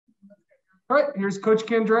All right, here's Coach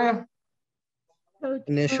Candrea.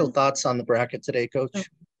 Initial thoughts on the bracket today, Coach?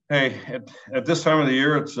 Hey, at this time of the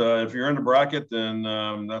year, it's if you're in the bracket, then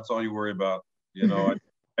that's all you worry about. You know,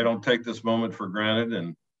 I don't take this moment for granted,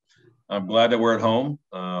 and I'm glad that we're at home.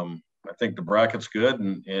 I think the bracket's good,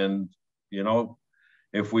 and you know,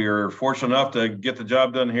 if we are fortunate enough to get the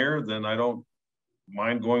job done here, then I don't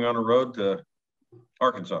mind going on the road to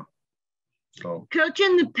Arkansas. So, Coach,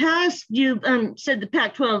 in the past, you've said the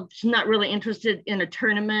Pac-12 is not really interested in a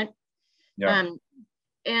tournament. yeah.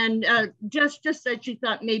 And just that you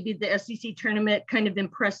thought maybe the SEC tournament kind of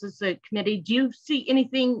impresses the committee. Do you see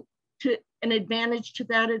anything to an advantage to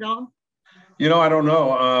that at all? You know, I don't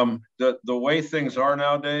know. The way things are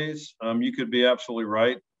nowadays, you could be absolutely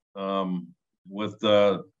right. With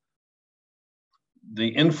the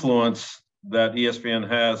influence that ESPN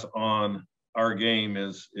has on our game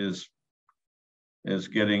is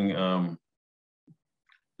getting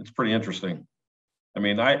it's pretty interesting. I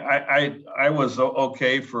mean, I was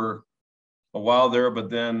okay for a while there,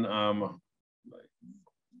 but then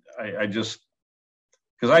I just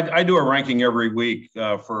because I do a ranking every week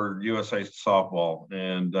for USA softball,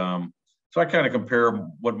 and so I kind of compare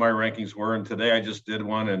what my rankings were. And today I just did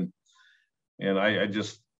one, and I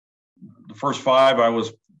just the first 5 I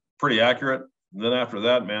was pretty accurate. And then after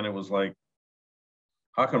that, man, it was like,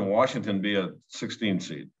 how can Washington be a 16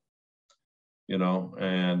 seed? You know,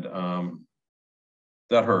 and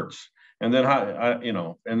that hurts. And then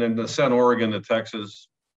and then to send Oregon to Texas,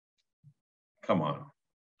 come on.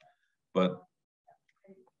 But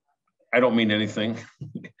I don't mean anything.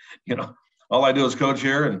 You know, all I do is coach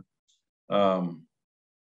here, and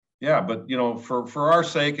yeah. But you know, for our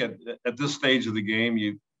sake, at this stage of the game,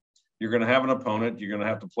 you're going to have an opponent. You're going to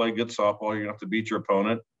have to play good softball. You're going to have to beat your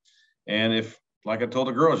opponent. And if, like I told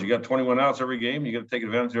the girls, you got 21 outs every game, you got to take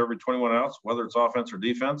advantage of every 21 outs, whether it's offense or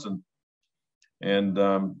defense.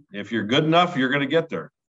 And if you're good enough, you're going to get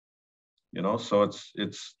there. You know, so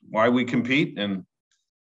it's why we compete, and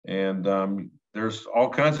there's all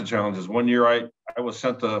kinds of challenges. One year I was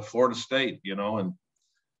sent to Florida State, you know, and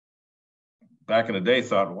back in the day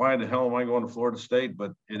thought, why the hell am I going to Florida State?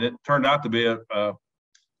 But it turned out to be a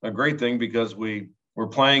great thing, because we were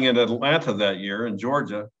playing in Atlanta that year in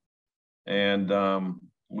Georgia, and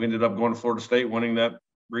we ended up going to Florida State, winning that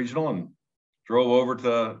regional, and drove over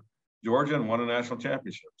to Georgia and won a national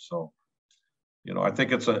championship. So, you know, I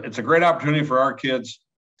think it's a great opportunity for our kids.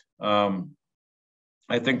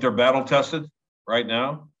 I think they're battle tested right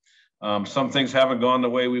now. Some things haven't gone the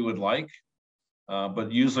way we would like,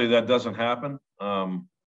 but usually that doesn't happen.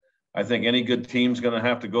 I think any good team's going to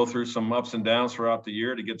have to go through some ups and downs throughout the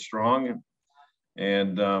year to get strong.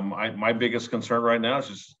 And my biggest concern right now is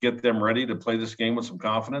just get them ready to play this game with some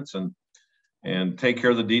confidence and take care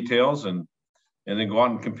of the details, and then go out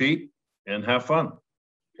and compete and have fun.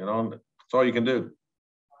 You know, that's all you can do.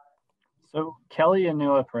 So Kelly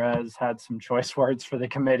Anua Perez had some choice words for the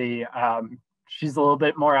committee. She's a little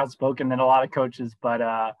bit more outspoken than a lot of coaches,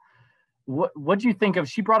 but what do you think of?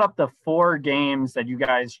 She brought up the 4 games that you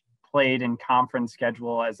guys played in conference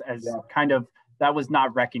schedule as kind of that was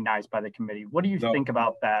not recognized by the committee. What do you think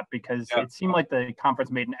about that? Because it seemed like the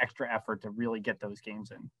conference made an extra effort to really get those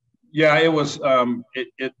games in. Yeah, it was.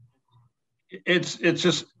 It's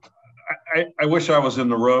just. I wish I was in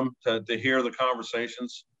the room to hear the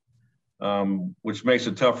conversations, which makes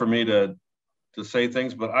it tough for me to say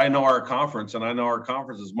things. But I know our conference, and I know our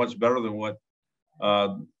conference is much better than what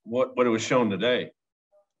it was shown today,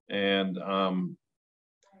 and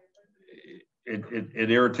it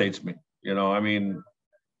irritates me. You know, I mean,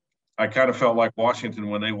 I kind of felt like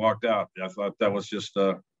Washington when they walked out. I thought that was just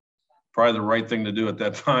probably the right thing to do at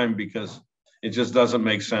that time, because it just doesn't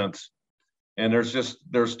make sense. And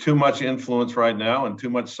there's too much influence right now and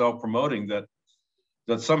too much self-promoting that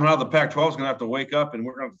somehow the Pac-12 is going to have to wake up, and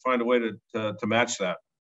we're going to have to find a way to match that.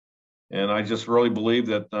 And I just really believe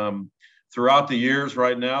that throughout the years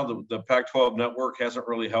right now, the Pac-12 network hasn't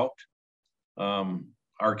really helped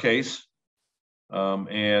our case. We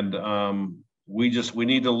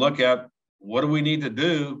need to look at what do we need to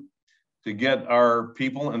do to get our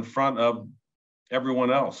people in front of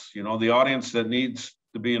everyone else, you know, the audience that needs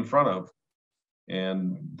to be in front of.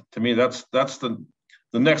 And to me, that's the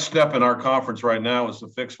next step in our conference right now, is to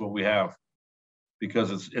fix what we have,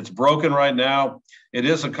 because it's broken right now. It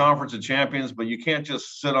is a conference of champions, but you can't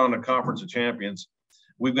just sit on a conference of champions.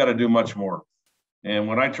 We've got to do much more. And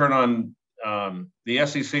when I turn on the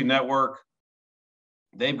SEC network,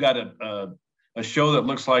 they've got a show that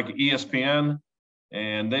looks like ESPN,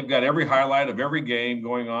 and they've got every highlight of every game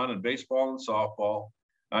going on in baseball and softball.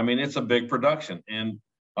 I mean, it's a big production, and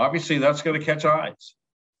obviously that's going to catch eyes.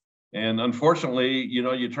 And unfortunately, you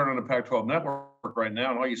know, you turn on the Pac-12 network right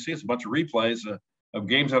now and all you see is a bunch of replays of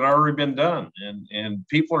games that have already been done. And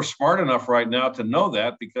people are smart enough right now to know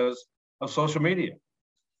that because of social media.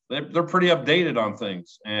 They're pretty updated on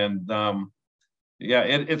things. And yeah,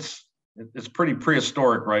 it's pretty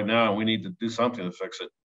prehistoric right now, and we need to do something to fix it.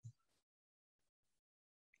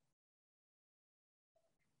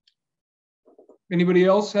 Anybody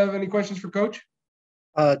else have any questions for Coach?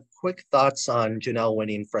 Quick thoughts on Janelle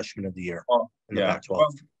winning Freshman of the Year in the Pac-12.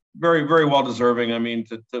 Well, very, very well deserving. I mean,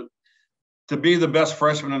 to be the best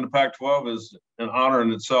freshman in the Pac-12 is an honor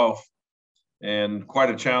in itself and quite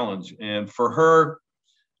a challenge. And for her,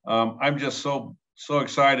 I'm just so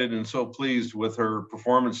excited and so pleased with her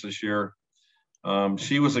performance this year.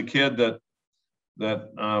 She was a kid that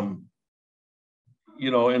you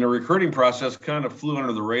know, in a recruiting process kind of flew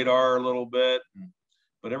under the radar a little bit.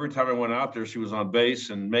 But every time I went out there, she was on base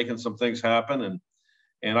and making some things happen.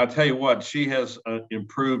 And I tell you what, she has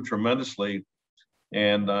improved tremendously.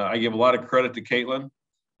 And I give a lot of credit to Caitlin.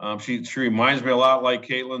 She reminds me a lot like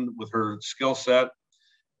Caitlin with her skill set.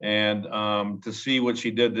 And to see what she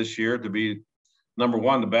did this year, to be number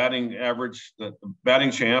one, the batting average, the batting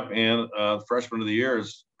champ, and freshman of the year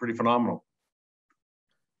is pretty phenomenal.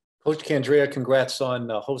 Coach Candrea, congrats on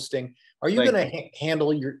hosting. Are you going to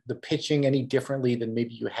handle the pitching any differently than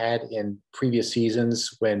maybe you had in previous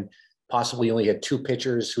seasons when possibly you only had two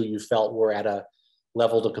pitchers who you felt were at a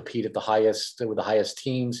level to compete at the highest with the highest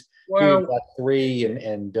teams? Well, you got three,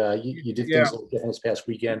 and you did things a little different this past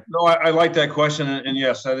weekend. No, I like that question, and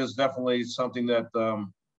yes, that is definitely something that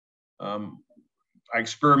I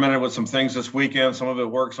experimented with some things this weekend. Some of it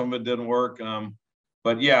worked, some of it didn't work.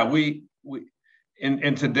 But yeah, we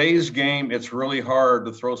in today's game, it's really hard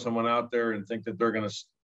to throw someone out there and think that they're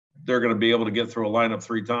gonna be able to get through a lineup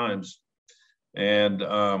three times. And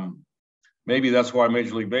maybe that's why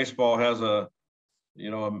Major League Baseball has a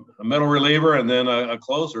middle reliever and then a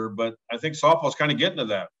closer. But I think softball's kind of getting to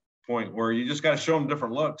that point where you just got to show them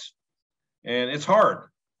different looks, and it's hard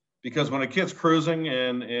because when a kid's cruising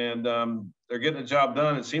and they're getting the job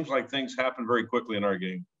done, it seems like things happen very quickly in our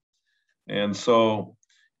game. And so,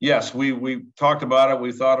 yes, we talked about it.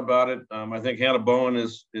 We thought about it. I think Hannah Bowen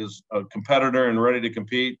is a competitor and ready to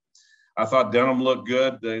compete. I thought Denham looked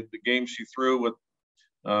good. The game she threw with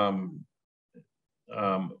on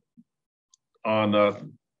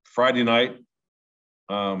Friday night.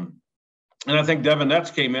 And I think Devin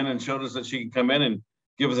Netz came in and showed us that she can come in and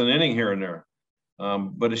give us an inning here and there.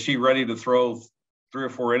 But is she ready to throw 3 or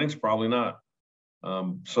 4 innings? Probably not.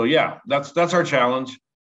 So yeah, that's our challenge.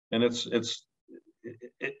 And it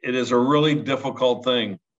is a really difficult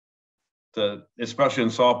thing to, especially in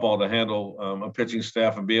softball, to handle a pitching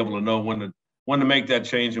staff and be able to know when to make that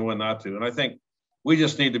change and when not to. And I think we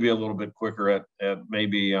just need to be a little bit quicker at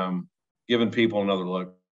maybe giving people another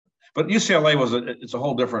look. But UCLA it's a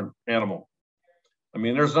whole different animal. I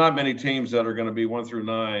mean, there's not many teams that are going to be 1 through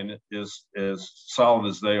 9 as solid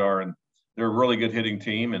as they are, and they're a really good hitting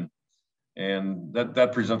team, and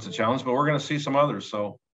that presents a challenge. But we're going to see some others.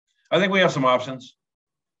 So I think we have some options.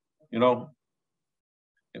 You know,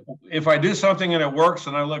 if I do something and it works,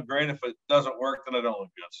 then I look great. If it doesn't work, then I don't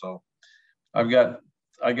look good. So I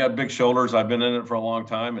got big shoulders. I've been in it for a long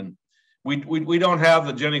time, and we don't have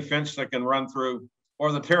the Jenny Finch that can run through,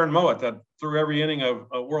 or the Taryn Mowat that threw every inning of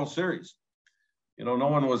a World Series. You know, no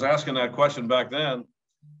one was asking that question back then.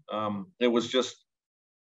 It was just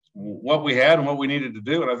what we had and what we needed to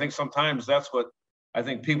do. And I think sometimes that's what I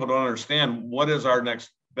think people don't understand. What is our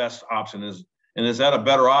next best option and is that a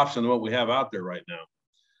better option than what we have out there right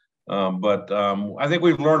now? But I think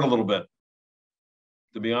we've learned a little bit,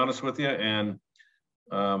 to be honest with you. And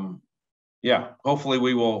yeah, hopefully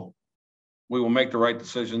we will make the right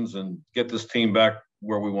decisions and get this team back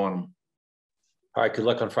where we want them. All right, good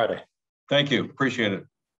luck on Friday. Thank you. Appreciate it.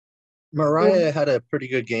 Mariah had a pretty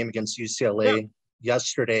good game against UCLA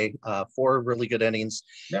yesterday, 4 really good innings.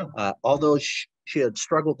 Yeah. Although she had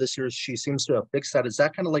struggled this year, she seems to have fixed that. Is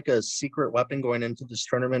that kind of like a secret weapon going into this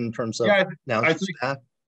tournament in terms of I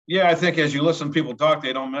think as you listen to people talk,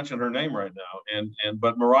 they don't mention her name right now.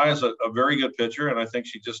 But Mariah's a very good pitcher, and I think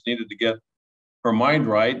she just needed to get her mind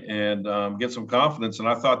right and get some confidence. And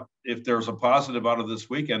I thought if there's a positive out of this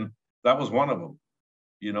weekend, that was one of them.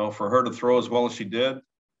 You know, for her to throw as well as she did,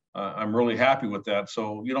 I'm really happy with that.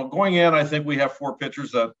 So, you know, going in, I think we have 4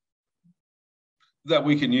 pitchers that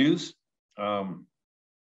we can use. And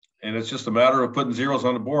it's just a matter of putting zeros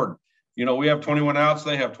on the board. You know, we have 21 outs.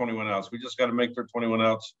 They have 21 outs. We just got to make their 21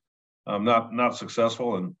 outs not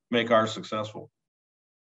successful and make ours successful.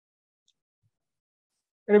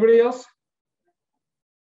 Anybody else?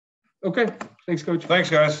 Okay. Thanks, Coach.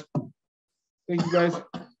 Thanks, guys. Thank you, guys.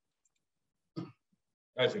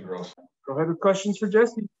 Guys and girls. Go ahead with questions for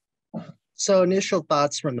Jesse. So initial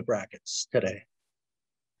thoughts from the brackets today.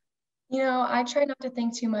 I try not to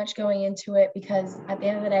think too much going into it because at the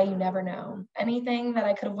end of the day, you never know. Anything that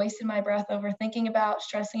I could have wasted my breath over thinking about,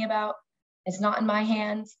 stressing about, it's not in my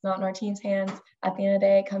hands, not in our team's hands. At the end of the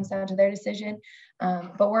day, it comes down to their decision.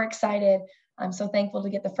 But we're excited. I'm so thankful to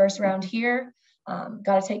get the first round here.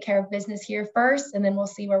 Got to take care of business here first, and then we'll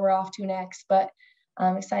see where we're off to next. But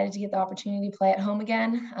I'm excited to get the opportunity to play at home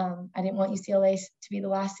again. I didn't want UCLA to be the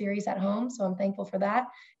last series at home, so I'm thankful for that.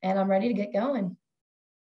 And I'm ready to get going.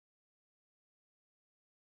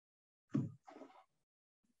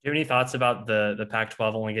 Do you have any thoughts about the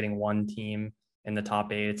Pac-12 only getting one team in the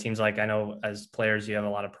top 8? It seems like, I know as players, you have a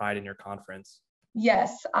lot of pride in your conference.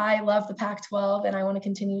 Yes, I love the Pac-12 and I want to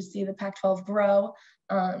continue to see the Pac-12 grow.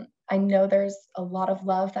 I know there's a lot of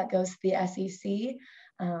love that goes to the SEC.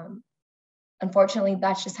 Unfortunately,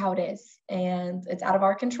 that's just how it is and it's out of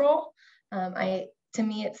our control. To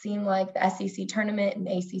me, it seemed like the SEC tournament and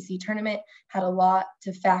ACC tournament had a lot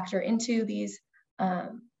to factor into these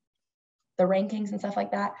the rankings and stuff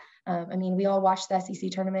like that. We all watched the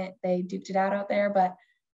SEC tournament. They duked it out there, but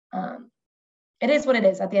it is what it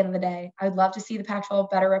is at the end of the day. I'd love to see the Pac-12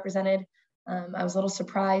 better represented. I was a little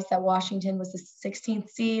surprised that Washington was the 16th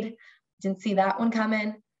seed. Didn't see that one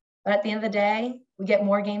coming. But at the end of the day, we get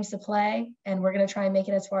more games to play, and we're going to try and make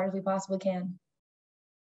it as far as we possibly can.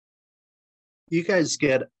 You guys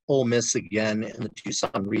get Ole Miss again in the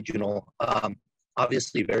Tucson Regional.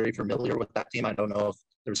 Obviously very familiar with that team. I don't know if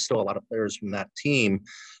there's still a lot of players from that team,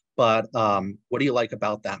 but what do you like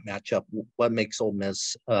about that matchup? What makes Ole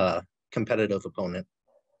Miss a competitive opponent?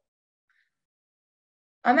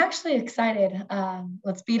 I'm actually excited.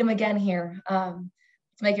 Let's beat them again here.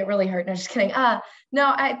 Let's make it really hurt. No, just kidding. At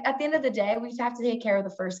the end of the day, we just have to take care of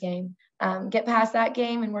the first game. Get past that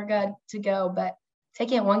game and we're good to go. But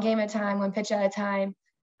taking it one game at a time, one pitch at a time.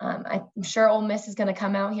 I'm sure Ole Miss is going to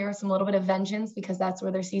come out here with some little bit of vengeance because that's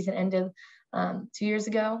where their season ended 2 years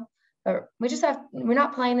ago. But we're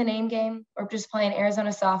not playing the name game. We're just playing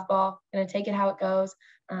Arizona softball. Going to take it how it goes.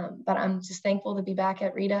 But I'm just thankful to be back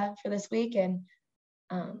at Rita for this week. And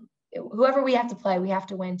whoever we have to play, we have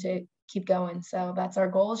to win to keep going. So that's our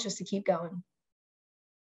goal, is just to keep going.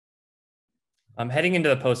 Heading into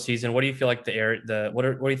the postseason, what do you feel like what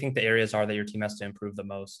do you think the areas are that your team has to improve the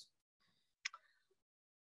most?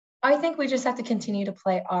 I think we just have to continue to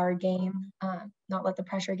play our game, not let the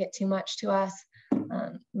pressure get too much to us,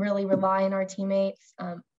 really rely on our teammates.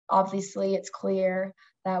 Obviously, it's clear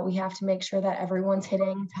that we have to make sure that everyone's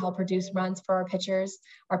hitting to help produce runs for our pitchers.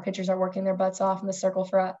 Our pitchers are working their butts off in the circle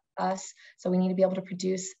for us, so we need to be able to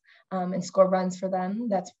produce and score runs for them.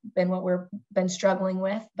 That's been what we've been struggling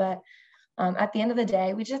with. But at the end of the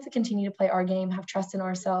day, we just have to continue to play our game, have trust in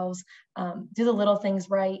ourselves, do the little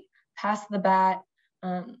things right, pass the bat.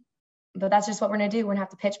 But that's just what we're going to do. We're going to have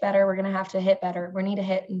to pitch better. We're going to have to hit better. We need to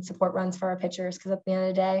hit and support runs for our pitchers because at the end of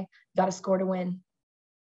the day, you got to score to win.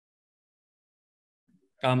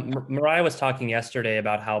 Mariah was talking yesterday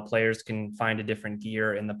about how players can find a different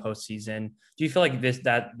gear in the postseason. Do you feel like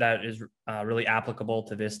that is really applicable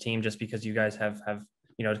to this team just because you guys have a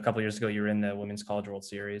couple of years ago, you were in the Women's College World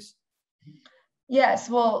Series? Yes,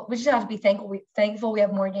 well, we just have to be thankful we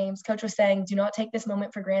have more games. Coach was saying, do not take this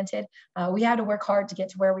moment for granted. We had to work hard to get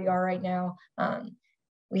to where we are right now.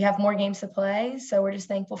 We have more games to play, so we're just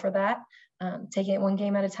thankful for that, taking it one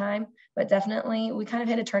game at a time. But definitely, we kind of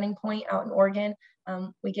hit a turning point out in Oregon.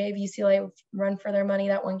 We gave UCLA a run for their money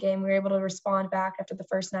that one game. We were able to respond back after the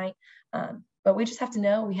first night. But we just have to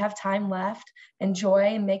know we have time left,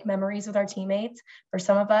 enjoy and make memories with our teammates. For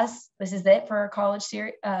some of us, this is it for our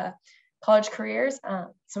college careers.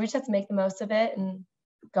 So we just have to make the most of it and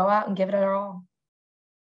go out and give it our all.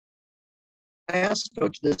 I asked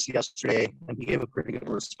Coach this yesterday, and he gave a pretty good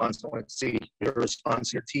response. I wanted to see your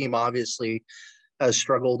response. Your team obviously has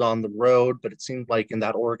struggled on the road, but it seemed like in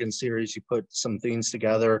that Oregon series, you put some things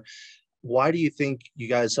together. Why do you think you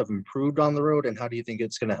guys have improved on the road, and how do you think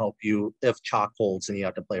it's going to help you if chalk holds and you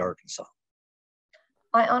have to play Arkansas?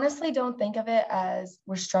 I honestly don't think of it as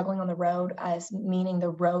we're struggling on the road as meaning the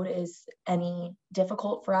road is any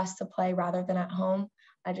difficult for us to play rather than at home.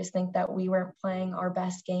 I just think that we weren't playing our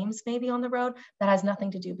best games maybe on the road. That has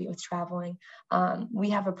nothing to do with traveling.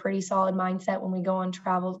 We have a pretty solid mindset when we go on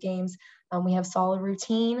travel games. We have solid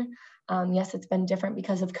routine. Yes, it's been different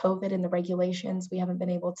because of COVID and the regulations. We haven't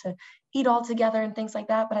been able to eat all together and things like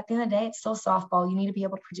that. But at the end of the day, it's still softball. You need to be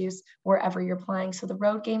able to produce wherever you're playing. So the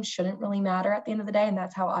road game shouldn't really matter at the end of the day. And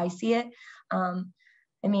that's how I see it.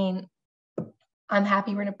 I'm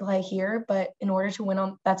happy we're going to play here, but in order to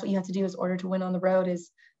win that's what you have to do is order to win on the road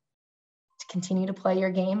is to continue to play your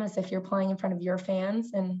game as if you're playing in front of your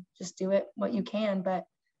fans and just do it what you can. But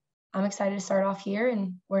I'm excited to start off here,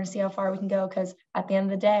 and we're going to see how far we can go, because at the end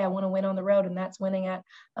of the day, I want to win on the road, and that's winning at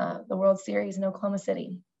the World Series in Oklahoma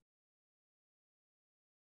City.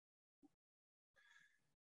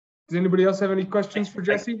 Does anybody else have any questions for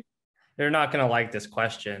Jesse? They're not going to like this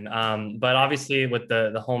question. But obviously with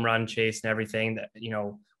the home run chase and everything that,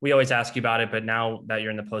 we always ask you about it, but now that you're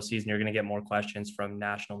in the postseason, you're going to get more questions from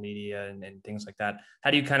national media and things like that. How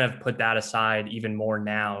do you kind of put that aside even more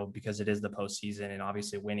now, because it is the postseason and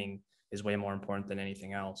obviously winning is way more important than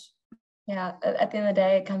anything else? Yeah, at the end of the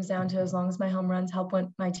day, it comes down to, as long as my home runs help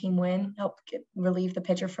my team win, help relieve the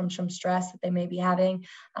pitcher from some stress that they may be having,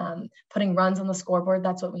 putting runs on the scoreboard,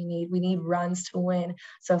 that's what we need. We need runs to win.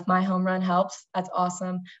 So if my home run helps, that's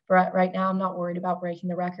awesome. But right now, I'm not worried about breaking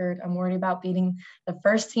the record. I'm worried about beating the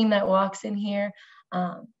first team that walks in here,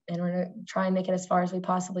 and we're going to try and make it as far as we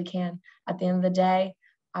possibly can. At the end of the day,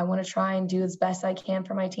 I want to try and do as best I can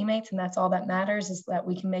for my teammates, and that's all that matters, is that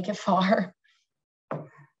we can make it far.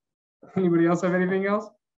 Anybody else have anything else?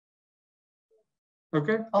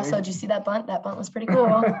 Okay. Also, did you see that bunt? That bunt was pretty cool.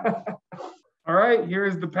 All right, here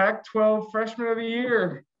is the Pac-12 Freshman of the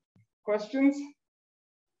Year. Questions?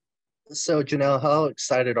 So Janelle, how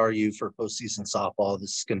excited are you for postseason softball?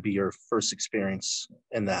 This is going to be your first experience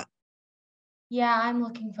in that. Yeah, I'm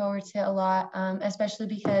looking forward to it a lot, especially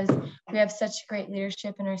because we have such great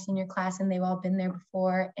leadership in our senior class, and they've all been there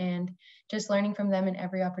before, and just learning from them in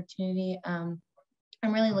every opportunity.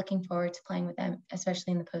 I'm really looking forward to playing with them,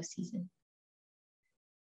 especially in the postseason.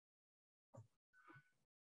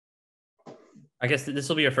 I guess this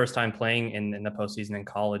will be your first time playing in the postseason in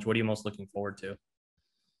college. What are you most looking forward to?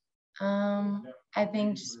 I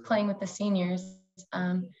think just playing with the seniors.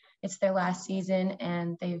 It's their last season,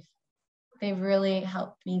 and they've really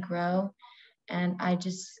helped me grow, and I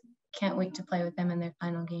just can't wait to play with them in their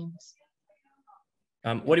final games.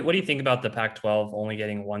 What do you think about the Pac-12 only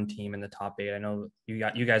getting one team in the top 8? I know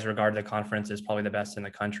you guys regard the conference as probably the best in the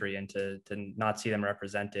country, and to not see them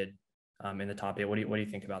represented in the top 8. What do you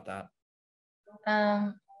think about that?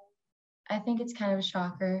 I think it's kind of a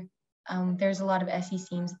shocker. There's a lot of SEC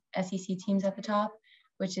teams at the top,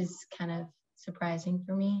 which is kind of surprising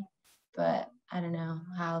for me, but I don't know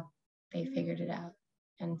how they figured it out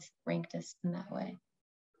and ranked us in that way.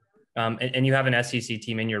 And you have an SEC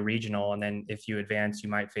team in your regional, and then if you advance, you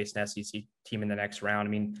might face an SEC team in the next round. I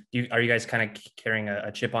mean, are you guys kind of carrying a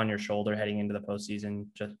chip on your shoulder heading into the postseason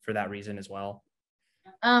just for that reason as well?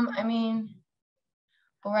 I mean,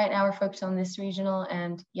 well, right now we're focused on this regional,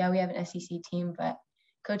 and yeah, we have an SEC team, but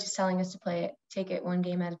coach is telling us to take it one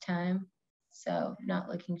game at a time. So not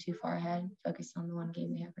looking too far ahead, focused on the one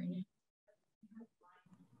game we have right now.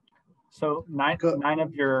 So nine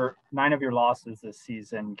of your losses this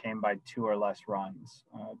season came by 2 or less runs.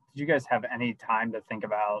 Did you guys have any time to think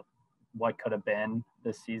about what could have been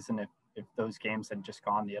this season if those games had just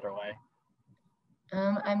gone the other way?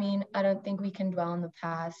 I mean, I don't think we can dwell on the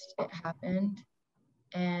past. It happened,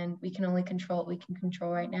 and we can only control what we can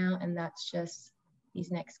control right now, and that's just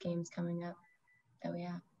these next games coming up that we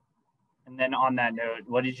have. And then on that note,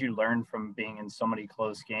 what did you learn from being in so many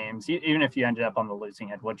close games? Even if you ended up on the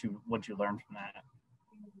losing end, what'd you learn from that?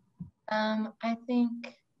 I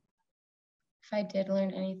think if I did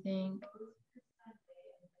learn anything,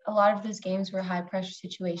 a lot of those games were high pressure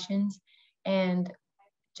situations, and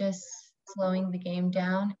just slowing the game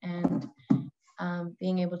down and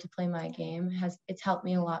being able to play my game it's helped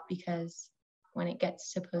me a lot, because when it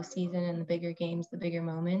gets to postseason and the bigger games, the bigger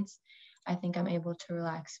moments, I think I'm able to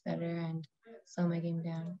relax better and slow my game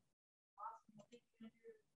down.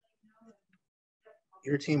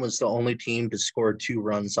 Your team was the only team to score 2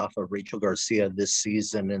 runs off of Rachel Garcia this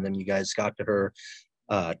season, and then you guys got to her,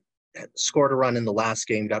 scored a run in the last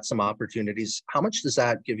game, got some opportunities. How much does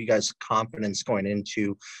that give you guys confidence going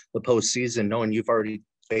into the postseason, knowing you've already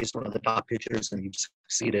faced one of the top pitchers and you've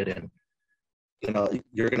succeeded, and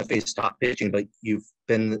you're going to face top pitching, but you've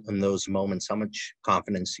been in those moments? How much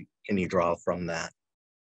confidence can you draw from that?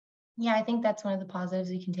 Yeah, I think that's one of the positives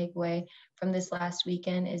we can take away from this last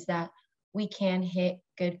weekend, is that we can hit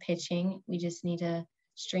good pitching. We just need to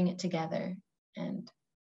string it together, and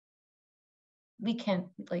we can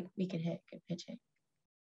hit good pitching.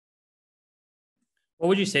 What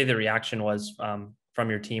would you say the reaction was from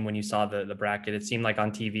your team when you saw the bracket? It seemed like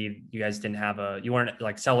on TV you guys you weren't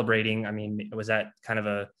like celebrating. I mean, was that kind of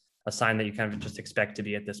a sign that you kind of just expect to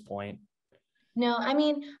be at this point? No, I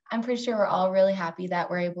mean, I'm pretty sure we're all really happy that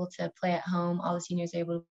we're able to play at home. All the seniors are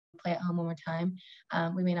able to play at home one more time.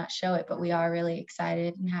 We may not show it, but we are really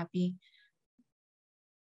excited and happy.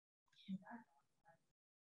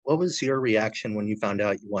 What was your reaction when you found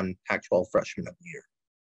out you won Pac-12 Freshman of the Year?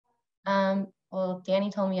 Well, Danny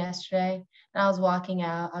told me yesterday, and I was walking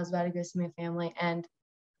out. I was about to go see my family, and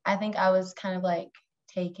I think I was kind of like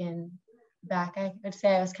taken back. I would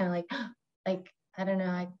say I was kind of like I don't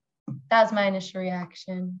know. That was my initial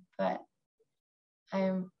reaction, but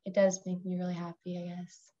it does make me really happy, I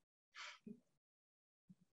guess.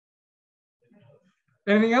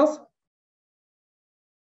 Anything else?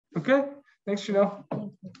 Okay. Thanks, Janelle.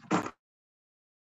 Thank you.